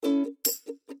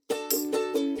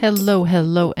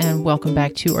Hello, and welcome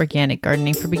back to Organic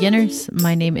Gardening for Beginners.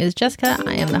 My name is Jessica.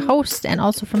 I am the host and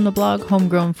also from the blog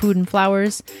Homegrown Food and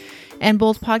Flowers. And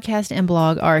both podcast and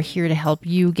blog are here to help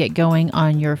you get going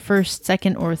on your first,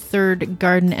 second, or third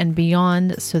garden and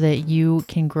beyond so that you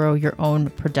can grow your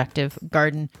own productive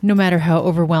garden, no matter how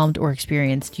overwhelmed or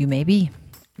experienced you may be.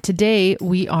 Today,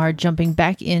 we are jumping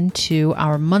back into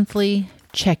our monthly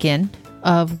check-in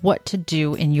of what to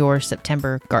do in your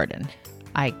September garden.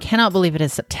 I cannot believe it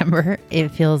is September. It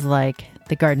feels like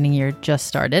the gardening year just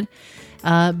started.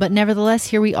 But nevertheless,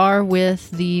 here we are with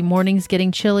the mornings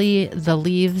getting chilly, the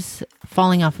leaves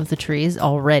falling off of the trees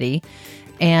already,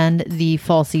 and the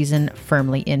fall season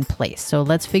firmly in place. So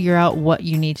let's figure out what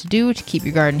you need to do to keep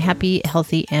your garden happy,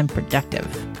 healthy, and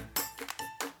productive.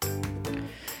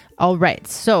 All right,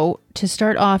 so to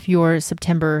start off your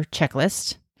September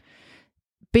checklist,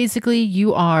 basically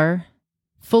you are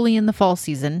fully in the fall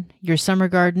season. Your summer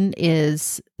garden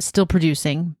is still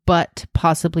producing, but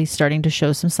possibly starting to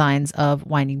show some signs of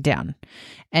winding down.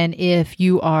 And if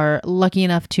you are lucky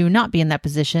enough to not be in that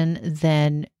position,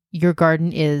 then your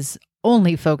garden is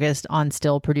only focused on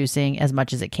still producing as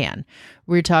much as it can.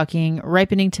 We're talking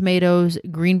ripening tomatoes,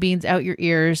 green beans out your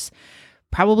ears.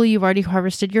 Probably you've already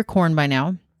harvested your corn by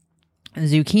now.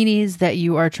 Zucchinis that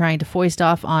you are trying to foist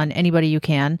off on anybody you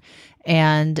can,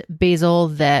 and basil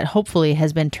that hopefully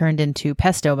has been turned into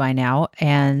pesto by now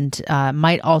and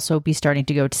might also be starting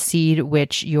to go to seed,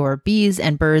 which your bees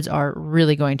and birds are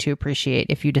really going to appreciate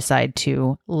if you decide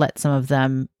to let some of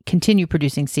them continue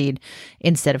producing seed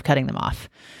instead of cutting them off.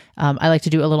 I like to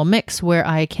do a little mix where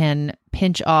I can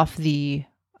pinch off the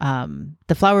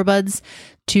flower buds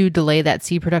to delay that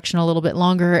seed production a little bit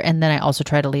longer. And then I also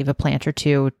try to leave a plant or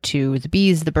two to the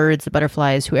bees, the birds, the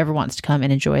butterflies, whoever wants to come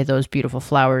and enjoy those beautiful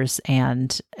flowers.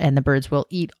 And the birds will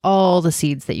eat all the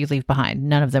seeds that you leave behind.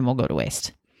 None of them will go to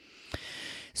waste.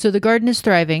 So the garden is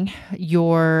thriving.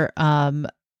 It's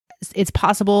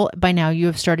possible by now you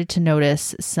have started to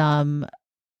notice some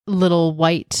little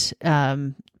white,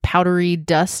 powdery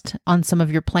dust on some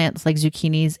of your plants like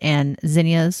zucchinis and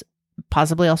zinnias,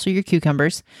 possibly also your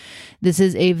cucumbers. This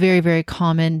is a very, very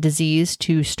common disease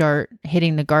to start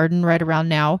hitting the garden right around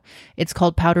now. It's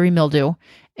called powdery mildew,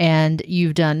 and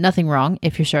you've done nothing wrong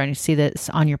if you're starting to see this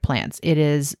on your plants. It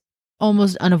is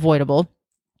almost unavoidable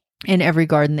in every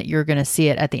garden that you're going to see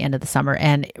it at the end of the summer.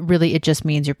 And really, it just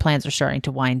means your plants are starting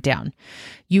to wind down.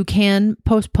 You can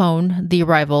postpone the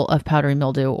arrival of powdery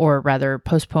mildew, or rather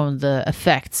postpone the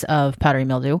effects of powdery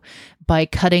mildew by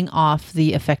cutting off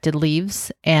the affected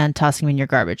leaves and tossing them in your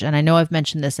garbage. And I know I've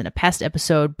mentioned this in a past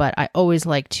episode, but I always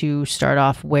like to start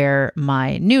off where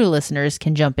my new listeners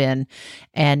can jump in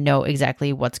and know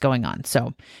exactly what's going on.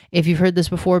 So if you've heard this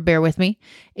before, bear with me.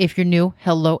 If you're new,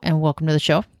 hello and welcome to the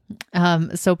show.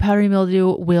 So powdery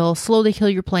mildew will slowly kill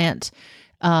your plant,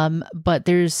 but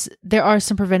there are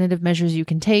some preventative measures you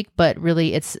can take, but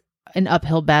really it's an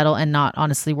uphill battle and not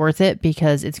honestly worth it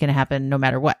because it's going to happen no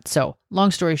matter what. So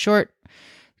long story short,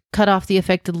 cut off the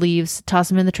affected leaves, toss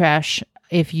them in the trash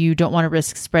if you don't want to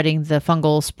risk spreading the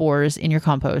fungal spores in your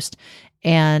compost,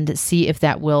 and see if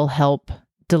that will help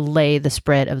delay the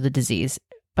spread of the disease.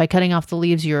 By cutting off the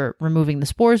leaves, you're removing the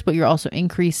spores, but you're also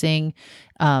increasing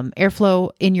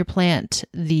airflow in your plant,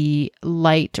 the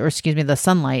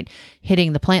sunlight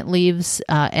hitting the plant leaves,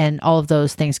 and all of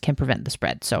those things can prevent the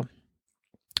spread. So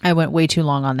I went way too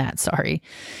long on that. Sorry.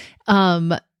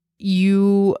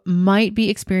 You might be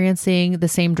experiencing the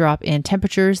same drop in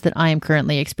temperatures that I am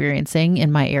currently experiencing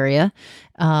in my area,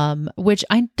 which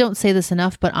I don't say this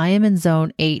enough, but I am in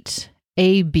zone 8.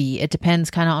 A, B. It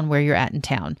depends kind of on where you're at in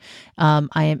town.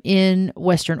 I am in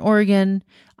Western Oregon.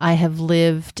 I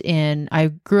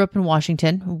grew up in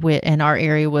Washington, and our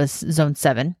area was zone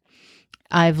 7.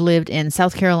 I've lived in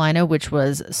South Carolina, which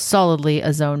was solidly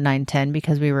a zone 9-10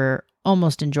 because we were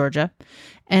almost in Georgia.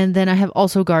 And then I have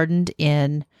also gardened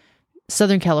in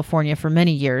Southern California for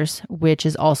many years, which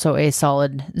is also a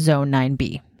solid zone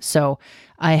 9B. So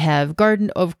I have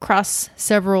gardened across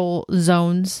several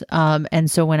zones.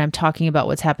 And so when I'm talking about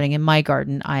what's happening in my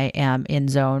garden, I am in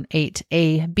zone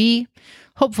 8A,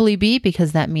 hopefully B,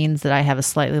 because that means that I have a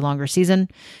slightly longer season.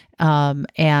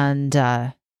 And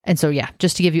so, yeah,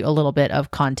 just to give you a little bit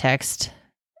of context,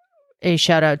 a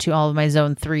shout out to all of my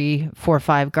zone 3, 4,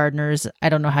 5 gardeners. I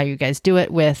don't know how you guys do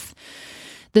it with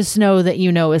the snow that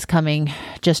is coming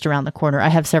just around the corner. I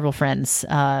have several friends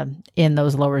in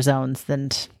those lower zones,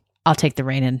 and I'll take the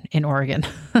rain in Oregon.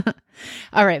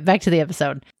 All right, back to the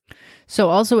episode. So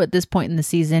also at this point in the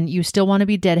season, you still want to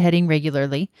be deadheading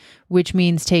regularly, which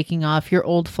means taking off your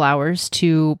old flowers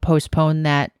to postpone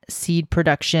that seed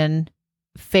production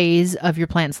phase of your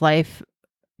plant's life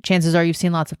chances are you've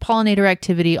seen lots of pollinator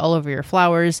activity all over your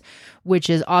flowers, which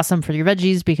is awesome for your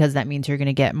veggies because that means you're going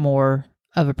to get more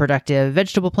of a productive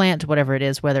vegetable plant, whatever it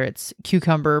is, whether it's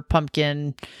cucumber,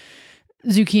 pumpkin,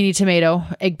 zucchini, tomato,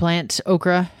 eggplant,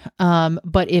 okra.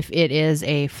 But if it is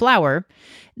a flower,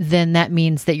 then that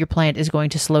means that your plant is going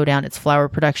to slow down its flower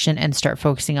production and start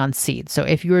focusing on seed. So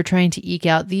if you are trying to eke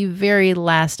out the very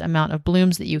last amount of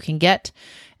blooms that you can get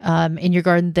in your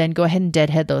garden, then go ahead and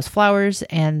deadhead those flowers,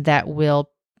 and that will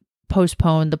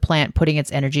postpone the plant putting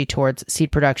its energy towards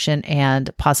seed production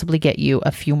and possibly get you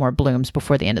a few more blooms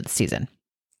before the end of the season.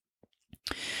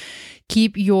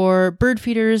 Keep your bird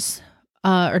feeders,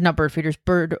 or not bird feeders,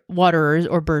 bird waterers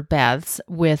or bird baths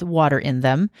with water in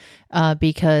them,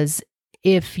 because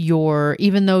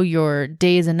even though your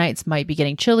days and nights might be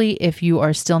getting chilly, if you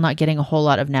are still not getting a whole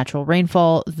lot of natural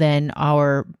rainfall, then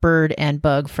our bird and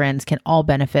bug friends can all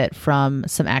benefit from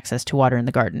some access to water in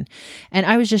the garden. And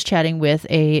I was just chatting with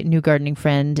a new gardening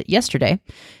friend yesterday,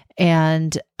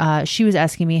 and she was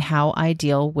asking me how I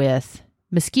deal with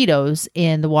mosquitoes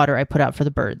in the water I put out for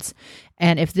the birds.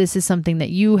 And if this is something that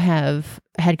you have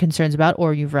had concerns about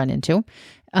or you've run into,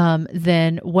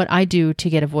 then what I do to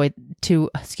get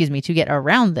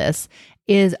around this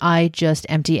is I just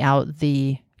empty out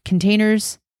the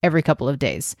containers every couple of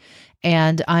days.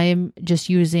 And I'm just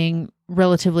using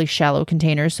relatively shallow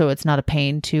containers, so it's not a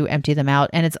pain to empty them out.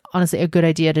 And it's honestly a good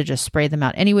idea to just spray them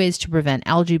out anyways to prevent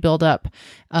algae buildup,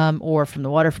 or from the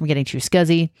water from getting too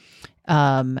scuzzy.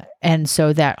 And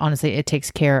so that honestly, it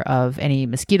takes care of any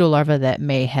mosquito larvae that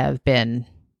may have been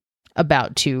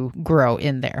about to grow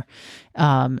in there.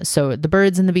 So the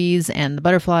birds and the bees and the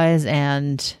butterflies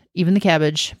and even the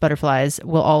cabbage butterflies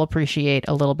will all appreciate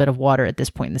a little bit of water at this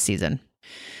point in the season.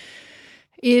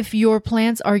 If your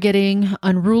plants are getting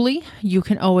unruly, you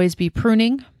can always be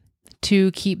pruning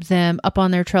to keep them up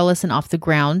on their trellis and off the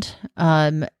ground.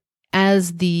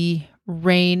 As the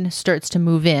rain starts to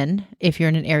move in, if you're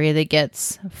in an area that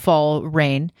gets fall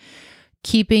rain,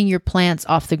 keeping your plants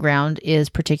off the ground is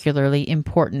particularly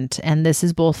important. And this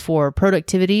is both for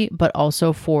productivity, but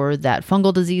also for that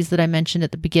fungal disease that I mentioned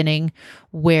at the beginning,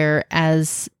 where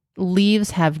as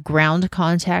leaves have ground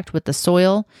contact with the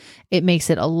soil, it makes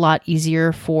it a lot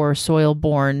easier for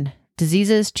soil-borne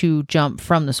diseases to jump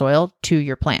from the soil to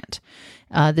your plant.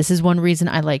 This is one reason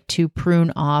I like to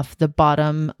prune off the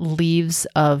bottom leaves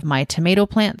of my tomato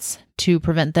plants to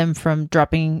prevent them from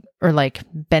dropping or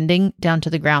bending down to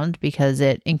the ground, because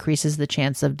it increases the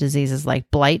chance of diseases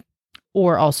like blight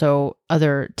or also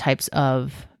other types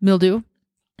of mildew.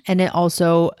 And it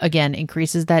also, again,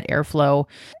 increases that airflow.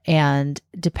 And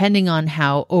depending on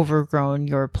how overgrown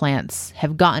your plants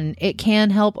have gotten, it can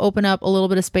help open up a little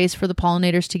bit of space for the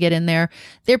pollinators to get in there.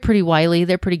 They're pretty wily.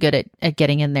 They're pretty good at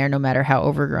getting in there no matter how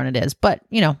overgrown it is. But,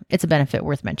 it's a benefit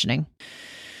worth mentioning.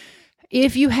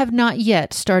 If you have not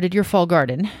yet started your fall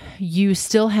garden, you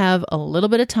still have a little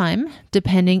bit of time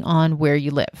depending on where you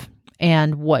live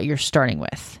and what you're starting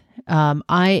with.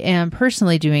 I am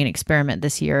personally doing an experiment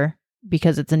this year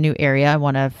because it's a new area. I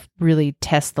want to really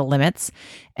test the limits.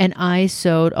 And I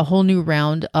sowed a whole new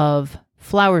round of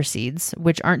flower seeds,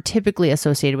 which aren't typically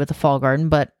associated with a fall garden,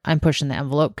 but I'm pushing the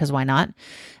envelope because why not?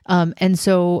 And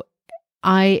so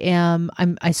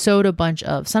I sowed a bunch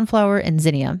of sunflower and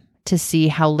zinnia to see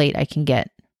how late I can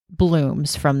get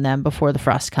blooms from them before the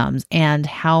frost comes, and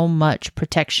how much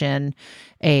protection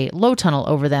a low tunnel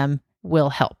over them will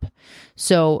help.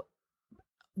 So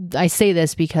I say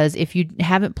this because if you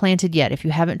haven't planted yet, if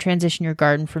you haven't transitioned your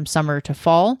garden from summer to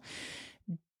fall,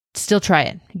 still try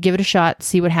it. Give it a shot,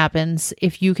 see what happens.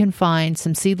 If you can find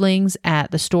some seedlings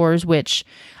at the stores, which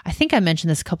I think I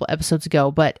mentioned this a couple episodes ago,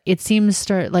 but it seems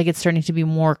like it's starting to be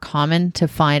more common to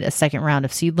find a second round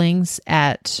of seedlings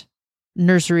at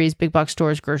nurseries, big box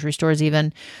stores, grocery stores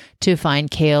even, to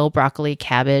find kale, broccoli,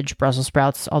 cabbage, Brussels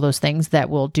sprouts, all those things that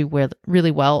will do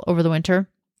really well over the winter.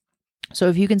 So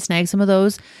if you can snag some of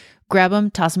those, grab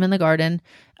them, toss them in the garden.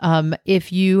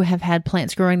 If you have had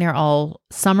plants growing there all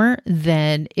summer,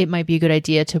 then it might be a good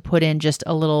idea to put in just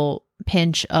a little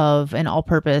pinch of an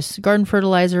all-purpose garden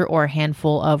fertilizer or a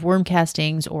handful of worm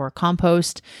castings or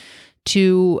compost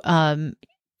to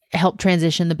help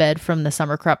transition the bed from the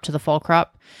summer crop to the fall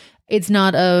crop. It's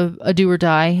not a do or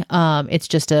die. It's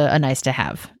just a nice to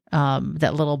have,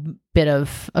 that little bit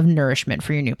of nourishment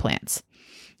for your new plants.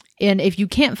 And if you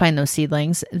can't find those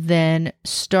seedlings, then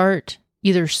start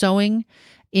either sowing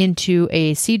into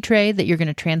a seed tray that you're going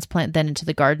to transplant then into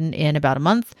the garden in about a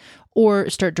month, or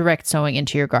start direct sowing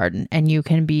into your garden. And you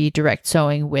can be direct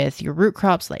sowing with your root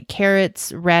crops like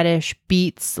carrots, radish,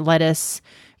 beets, lettuce.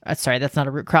 Sorry, that's not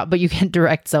a root crop, but you can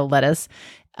direct sow lettuce,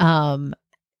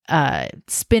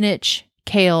 spinach,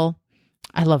 kale.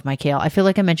 I love my kale. I feel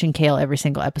like I mention kale every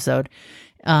single episode.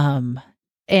 Sorry,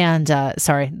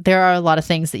 there are a lot of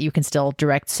things that you can still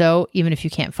direct sow, even if you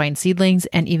can't find seedlings,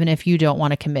 and even if you don't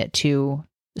want to commit to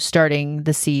starting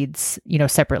the seeds,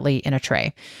 separately in a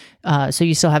tray. So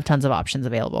you still have tons of options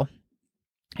available.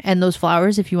 And those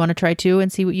flowers, if you want to try too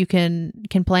and see what you can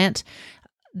plant,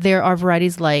 there are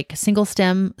varieties like single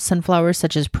stem sunflowers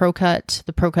such as ProCut,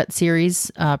 the ProCut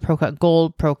series, ProCut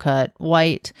Gold, ProCut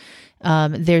White.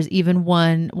 There's even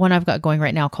one I've got going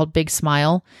right now called Big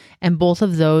Smile, and both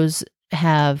of those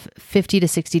have 50 to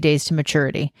 60 days to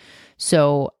maturity.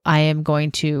 So I am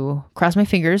going to cross my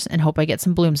fingers and hope I get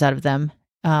some blooms out of them.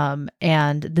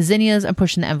 And the zinnias, I'm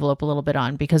pushing the envelope a little bit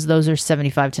on because those are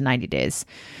 75 to 90 days.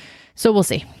 So we'll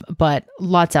see, but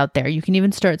lots out there. You can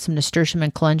even start some nasturtium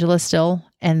and calendula still,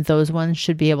 and those ones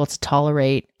should be able to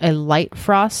tolerate a light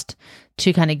frost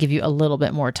to kind of give you a little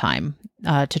bit more time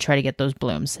to try to get those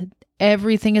blooms.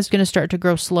 Everything is going to start to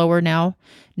grow slower now,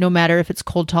 no matter if it's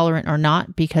cold tolerant or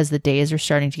not, because the days are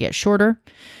starting to get shorter.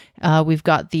 We've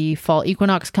got the fall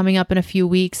equinox coming up in a few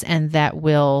weeks, and that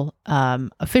will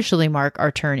officially mark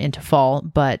our turn into fall.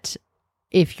 But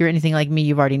if you're anything like me,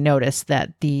 you've already noticed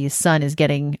that the sun is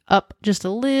getting up just a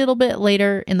little bit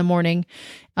later in the morning.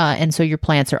 And so your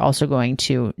plants are also going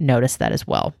to notice that as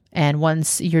well. And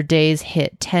once your days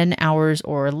hit 10 hours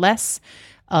or less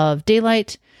of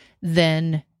daylight,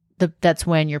 then that's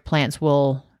when your plants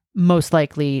will most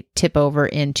likely tip over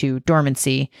into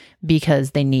dormancy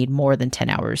because they need more than 10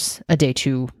 hours a day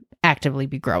to actively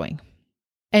be growing.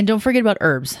 And don't forget about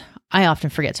herbs. I often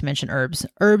forget to mention herbs.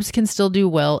 Herbs can still do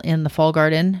well in the fall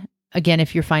garden. Again,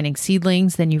 if you're finding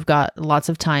seedlings, then you've got lots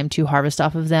of time to harvest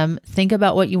off of them. Think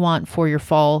about what you want for your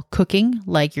fall cooking,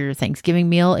 like your Thanksgiving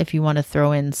meal. If you want to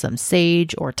throw in some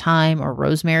sage or thyme or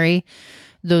rosemary,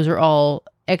 those are all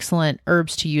excellent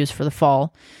herbs to use for the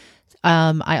fall.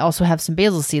 I also have some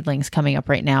basil seedlings coming up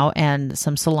right now and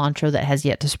some cilantro that has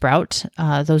yet to sprout.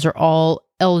 Those are all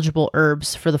eligible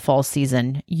herbs for the fall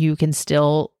season. You can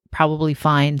still probably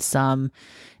find some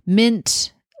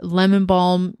mint, lemon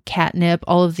balm, catnip.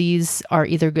 All of these are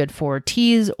either good for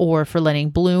teas or for letting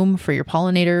bloom for your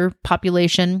pollinator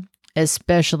population,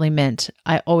 especially mint.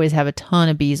 I always have a ton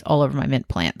of bees all over my mint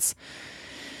plants.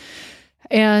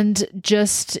 And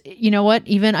just, you know what?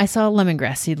 Even I saw a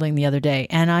lemongrass seedling the other day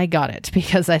and I got it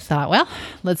because I thought, well,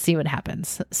 let's see what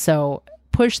happens. So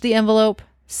push the envelope,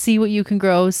 see what you can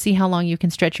grow, see how long you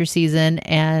can stretch your season,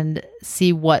 and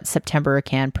see what September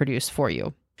can produce for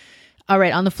you. All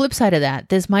right. On the flip side of that,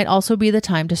 this might also be the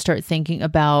time to start thinking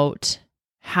about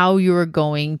how you're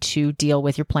going to deal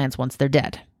with your plants once they're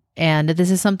dead. And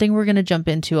this is something we're going to jump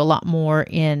into a lot more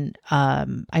in,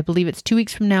 I believe it's 2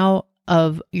 weeks from now,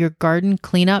 of your garden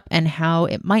cleanup and how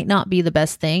it might not be the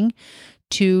best thing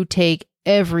to take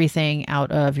everything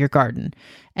out of your garden,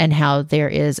 and how there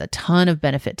is a ton of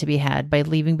benefit to be had by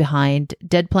leaving behind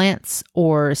dead plants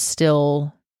or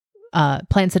still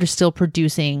plants that are still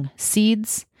producing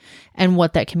seeds, and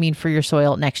what that can mean for your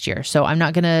soil next year. So I'm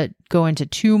not going to go into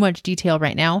too much detail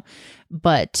right now,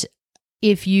 but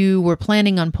if you were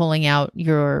planning on pulling out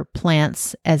your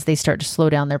plants as they start to slow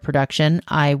down their production,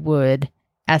 I would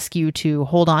ask you to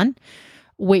hold on,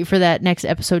 wait for that next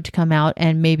episode to come out,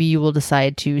 and maybe you will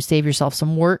decide to save yourself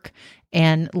some work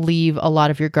and leave a lot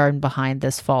of your garden behind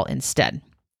this fall instead.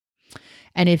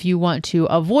 And if you want to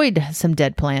avoid some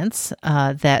dead plants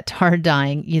that are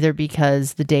dying, either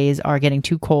because the days are getting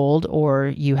too cold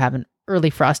or you have an early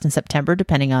frost in September,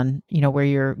 depending on, where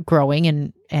you're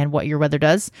growing and what your weather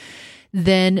does,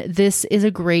 then this is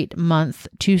a great month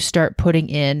to start putting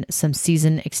in some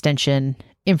season extension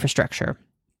infrastructure.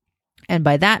 And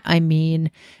by that, I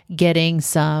mean getting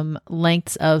some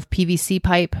lengths of PVC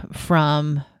pipe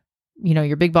from,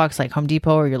 your big box like Home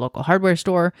Depot or your local hardware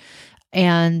store,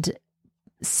 and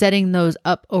setting those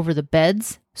up over the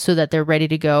beds so that they're ready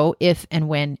to go if and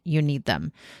when you need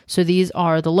them. So these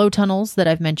are the low tunnels that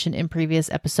I've mentioned in previous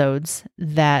episodes,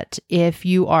 that if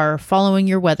you are following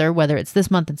your weather, whether it's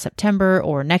this month in September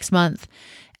or next month,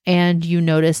 and you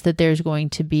notice that there's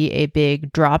going to be a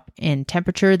big drop in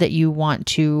temperature that you want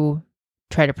to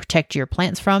try to protect your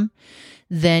plants from,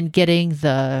 then getting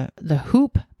the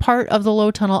hoop part of the low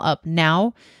tunnel up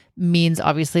now means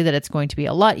obviously that it's going to be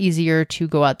a lot easier to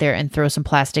go out there and throw some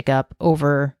plastic up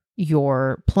over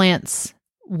your plants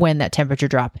when that temperature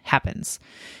drop happens.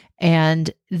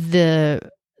 And the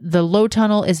low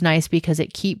tunnel is nice because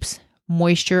it keeps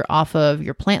moisture off of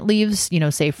your plant leaves,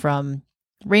 say from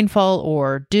rainfall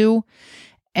or dew.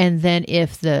 And then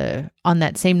on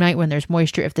that same night when there's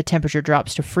moisture, if the temperature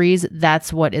drops to freeze,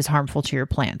 that's what is harmful to your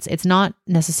plants. It's not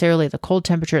necessarily the cold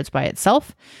temperature it's by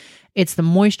itself. It's the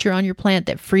moisture on your plant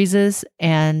that freezes,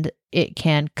 and it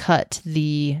can cut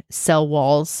the cell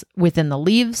walls within the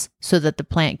leaves so that the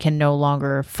plant can no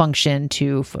longer function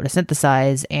to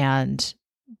photosynthesize and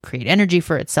create energy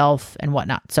for itself and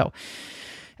whatnot. So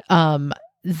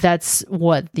that's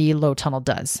what the low tunnel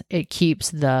does. It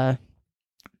keeps the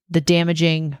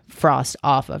damaging frost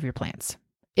off of your plants.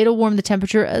 It'll warm the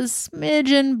temperature a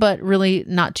smidgen, but really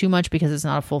not too much because it's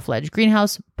not a full-fledged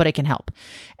greenhouse, but it can help.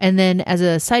 And then as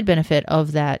a side benefit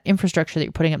of that infrastructure that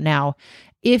you're putting up now,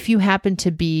 if you happen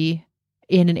to be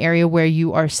in an area where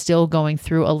you are still going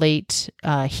through a late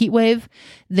heat wave,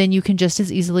 then you can just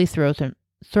as easily tripped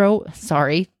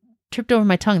over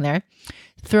my tongue there,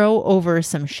 throw over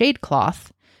some shade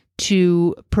cloth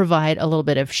to provide a little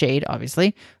bit of shade,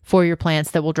 obviously, for your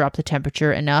plants that will drop the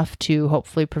temperature enough to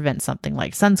hopefully prevent something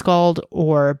like sun scald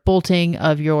or bolting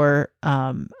of your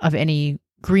of any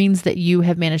greens that you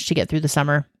have managed to get through the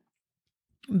summer,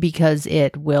 because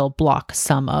it will block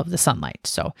some of the sunlight.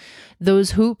 So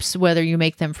those hoops, whether you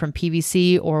make them from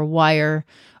PVC or wire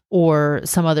or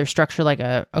some other structure like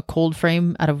a cold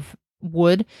frame out of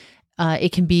wood,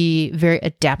 it can be very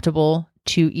adaptable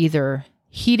to either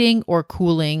heating or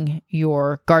cooling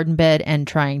your garden bed and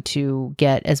trying to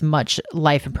get as much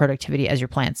life and productivity as your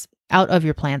plants out of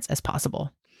your plants as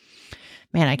possible.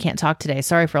 Man, I can't talk today.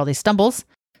 Sorry for all these stumbles.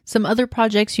 Some other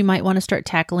projects you might want to start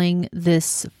tackling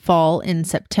this fall in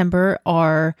September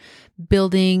are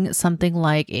building something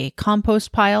like a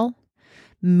compost pile.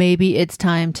 Maybe it's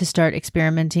time to start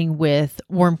experimenting with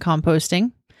worm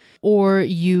composting, or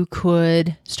you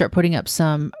could start putting up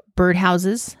some bird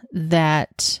houses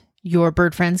that your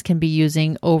bird friends can be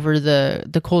using over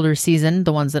the colder season,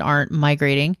 the ones that aren't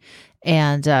migrating.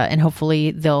 And hopefully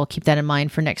they'll keep that in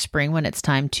mind for next spring when it's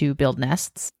time to build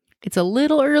nests. It's a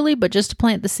little early, but just to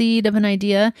plant the seed of an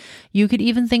idea, you could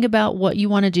even think about what you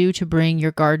want to do to bring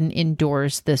your garden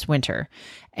indoors this winter.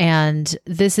 And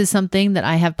this is something that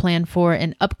I have planned for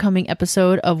an upcoming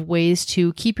episode of ways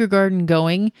to keep your garden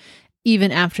going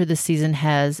even after the season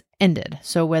has ended.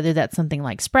 So whether that's something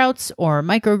like sprouts or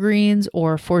microgreens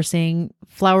or forcing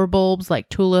flower bulbs like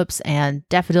tulips and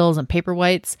daffodils and paper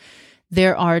whites,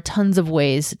 there are tons of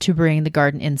ways to bring the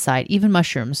garden inside, even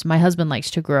mushrooms. My husband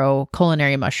likes to grow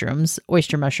culinary mushrooms.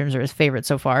 Oyster mushrooms are his favorite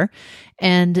so far.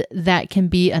 And that can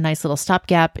be a nice little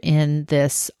stopgap in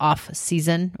this off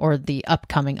season, or the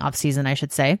upcoming off season, I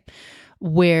should say,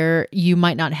 where you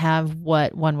might not have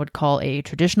what one would call a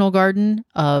traditional garden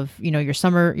of,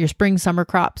 your spring, summer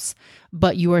crops,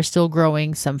 but you are still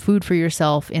growing some food for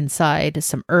yourself inside,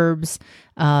 some herbs,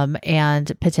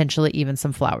 and potentially even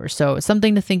some flowers. So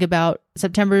something to think about.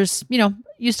 September's,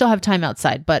 you still have time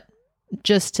outside, but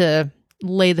just to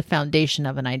lay the foundation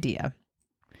of an idea.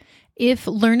 If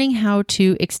learning how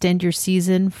to extend your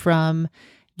season from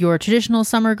your traditional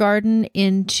summer garden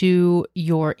into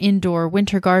your indoor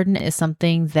winter garden is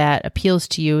something that appeals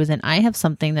to you, then I have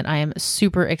something that I am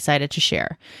super excited to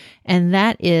share. And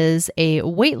that is a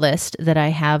wait list that I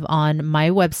have on my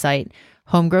website,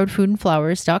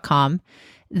 homegrownfoodandflowers.com,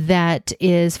 that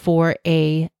is for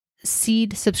a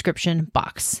seed subscription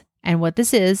box. And what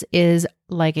this is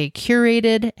like a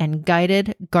curated and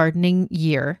guided gardening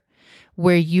year,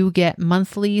 where you get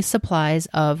monthly supplies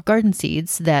of garden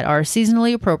seeds that are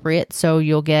seasonally appropriate. So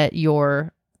you'll get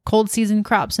your cold season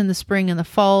crops in the spring and the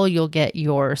fall. You'll get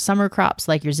your summer crops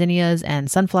like your zinnias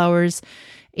and sunflowers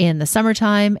in the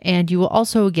summertime. And you will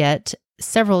also get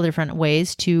several different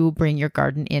ways to bring your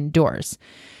garden indoors.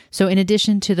 So in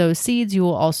addition to those seeds, you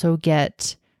will also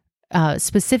get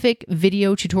specific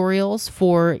video tutorials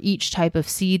for each type of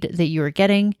seed that you are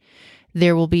getting.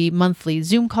 There will be monthly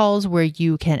Zoom calls where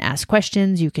you can ask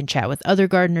questions, you can chat with other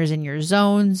gardeners in your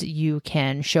zones, you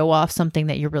can show off something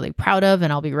that you're really proud of,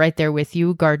 and I'll be right there with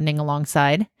you gardening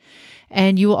alongside.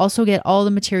 And you will also get all the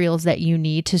materials that you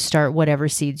need to start whatever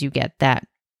seeds you get that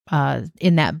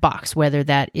in that box, whether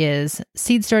that is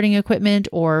seed starting equipment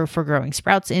or for growing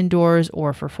sprouts indoors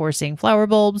or for forcing flower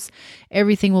bulbs.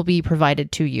 Everything will be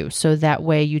provided to you. So that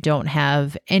way you don't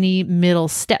have any middle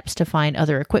steps to find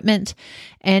other equipment.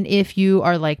 And if you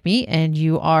are like me and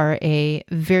you are a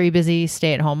very busy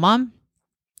stay-at-home mom,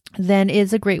 then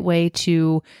it's a great way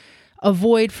to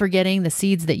avoid forgetting the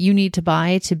seeds that you need to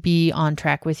buy to be on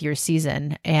track with your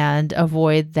season, and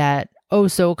avoid that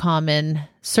so common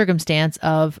circumstance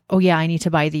of, I need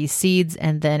to buy these seeds,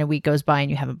 and then a week goes by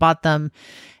and you haven't bought them.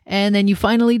 And then you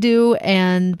finally do.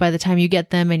 And by the time you get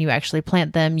them and you actually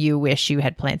plant them, you wish you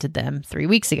had planted them 3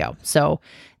 weeks ago. So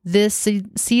this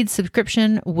seed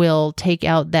subscription will take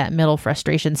out that middle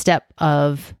frustration step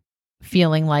of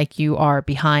feeling like you are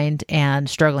behind and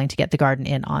struggling to get the garden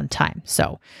in on time.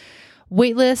 So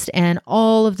waitlist, and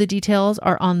all of the details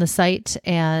are on the site,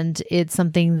 and it's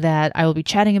something that I will be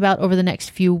chatting about over the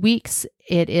next few weeks.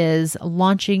 It is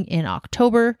launching in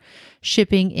October,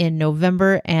 shipping in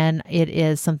November, and it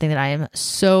is something that I am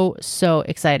so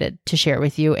excited to share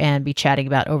with you and be chatting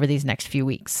about over these next few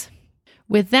weeks.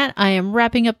 With that, I am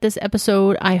wrapping up this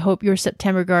episode. I hope your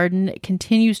September garden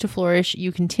continues to flourish.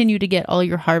 You continue to get all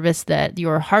your harvest, that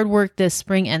your hard work this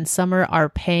spring and summer are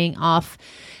paying off,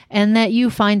 and that you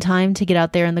find time to get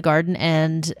out there in the garden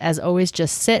and, as always,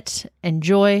 just sit,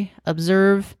 enjoy,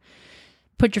 observe,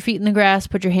 put your feet in the grass,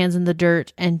 put your hands in the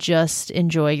dirt, and just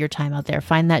enjoy your time out there.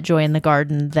 Find that joy in the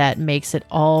garden that makes it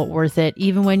all worth it,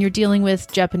 even when you're dealing with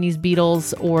Japanese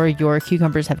beetles, or your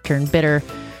cucumbers have turned bitter,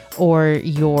 or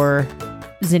your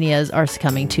zinnias are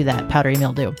succumbing to that powdery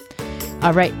mildew.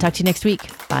 All right, talk to you next week.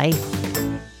 Bye.